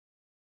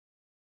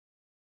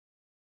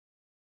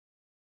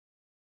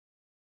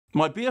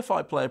My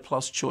BFI Player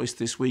Plus choice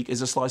this week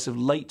is a slice of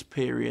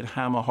late-period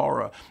Hammer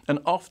horror, an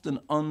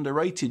often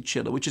underrated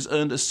chiller which has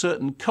earned a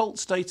certain cult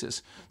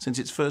status since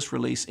its first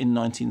release in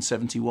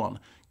 1971,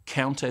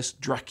 Countess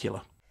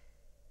Dracula.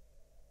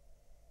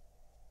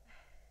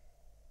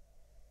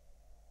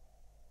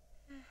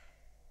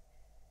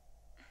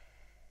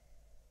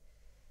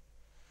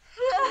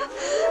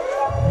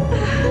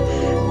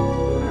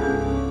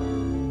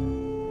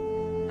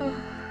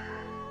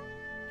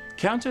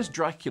 Countess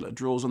Dracula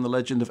draws on the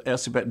legend of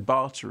Erzsébet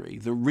Báthory,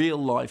 the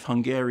real-life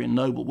Hungarian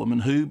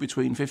noblewoman who,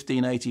 between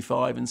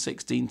 1585 and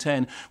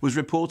 1610, was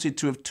reported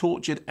to have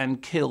tortured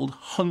and killed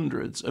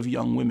hundreds of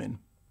young women.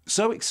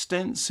 So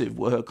extensive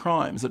were her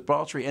crimes that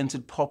Báthory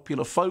entered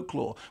popular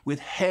folklore with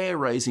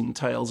hair-raising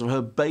tales of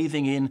her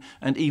bathing in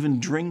and even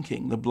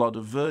drinking the blood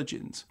of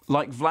virgins.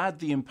 Like Vlad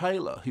the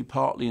Impaler, who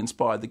partly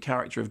inspired the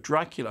character of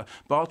Dracula,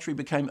 Báthory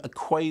became a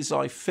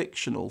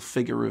quasi-fictional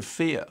figure of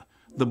fear,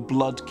 the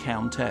Blood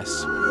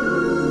Countess.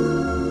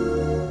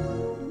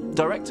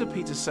 Director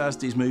Peter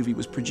Sasdy's movie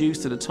was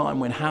produced at a time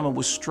when Hammer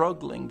was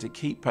struggling to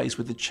keep pace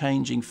with the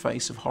changing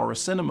face of horror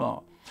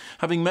cinema.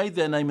 Having made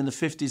their name in the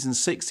 50s and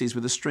 60s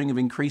with a string of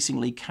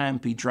increasingly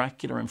campy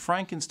Dracula and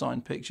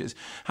Frankenstein pictures,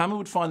 Hammer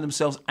would find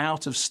themselves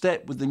out of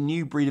step with the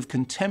new breed of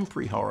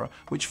contemporary horror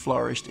which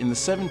flourished in the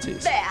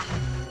 70s.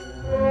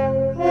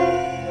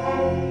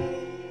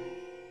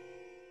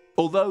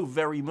 Although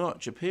very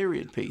much a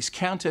period piece,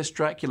 Countess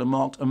Dracula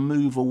marked a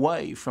move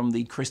away from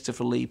the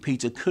Christopher Lee,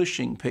 Peter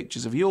Cushing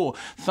pictures of yore,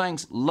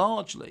 thanks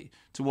largely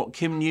to what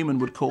Kim Newman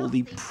would call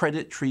the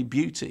predatory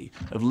beauty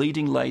of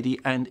leading lady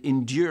and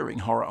enduring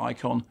horror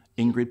icon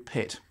Ingrid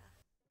Pitt.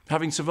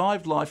 Having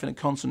survived life in a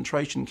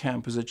concentration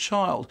camp as a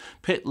child,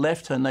 Pitt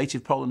left her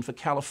native Poland for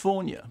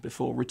California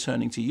before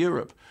returning to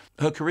Europe.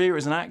 Her career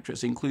as an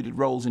actress included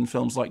roles in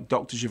films like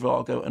Dr.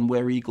 Zhivago and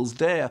Where Eagles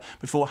Dare,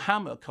 before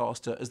Hammer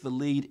cast her as the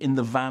lead in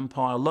The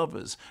Vampire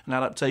Lovers, an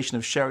adaptation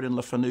of Sheridan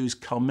Le Fanu's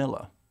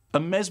Carmilla. A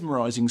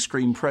mesmerising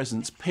screen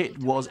presence, Pitt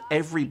was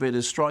every bit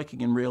as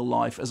striking in real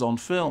life as on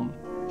film.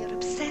 You're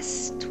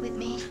obsessed with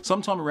me.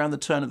 Sometime around the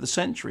turn of the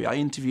century, I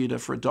interviewed her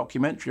for a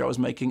documentary I was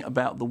making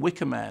about The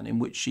Wicker Man, in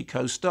which she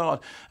co-starred,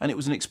 and it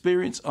was an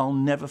experience I'll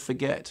never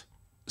forget.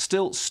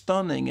 Still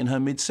stunning in her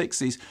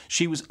mid-60s,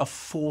 she was a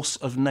force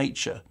of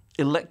nature,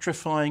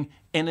 electrifying,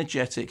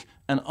 energetic,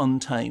 and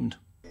untamed.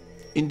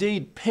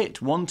 Indeed,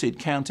 Pitt wanted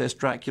Countess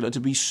Dracula to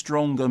be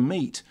stronger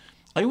meat.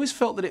 I always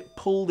felt that it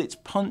pulled its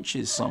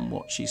punches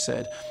somewhat, she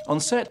said. On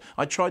set,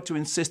 I tried to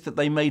insist that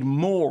they made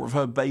more of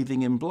her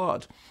bathing in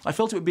blood. I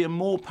felt it would be a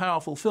more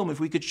powerful film if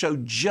we could show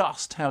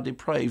just how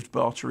depraved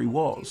Báthory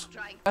was.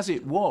 As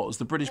it was,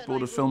 the British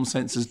Board of Film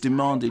Censors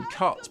demanded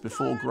cuts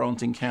before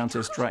granting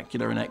Countess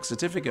Dracula an X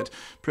certificate,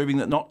 proving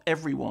that not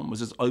everyone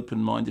was as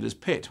open-minded as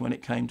Pitt when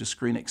it came to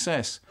screen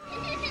access.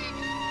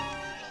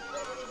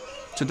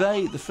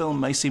 Today, the film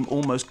may seem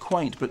almost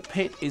quaint, but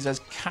Pitt is as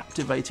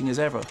captivating as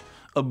ever,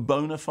 a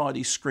bona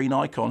fide screen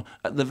icon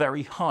at the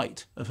very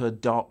height of her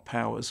dark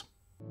powers.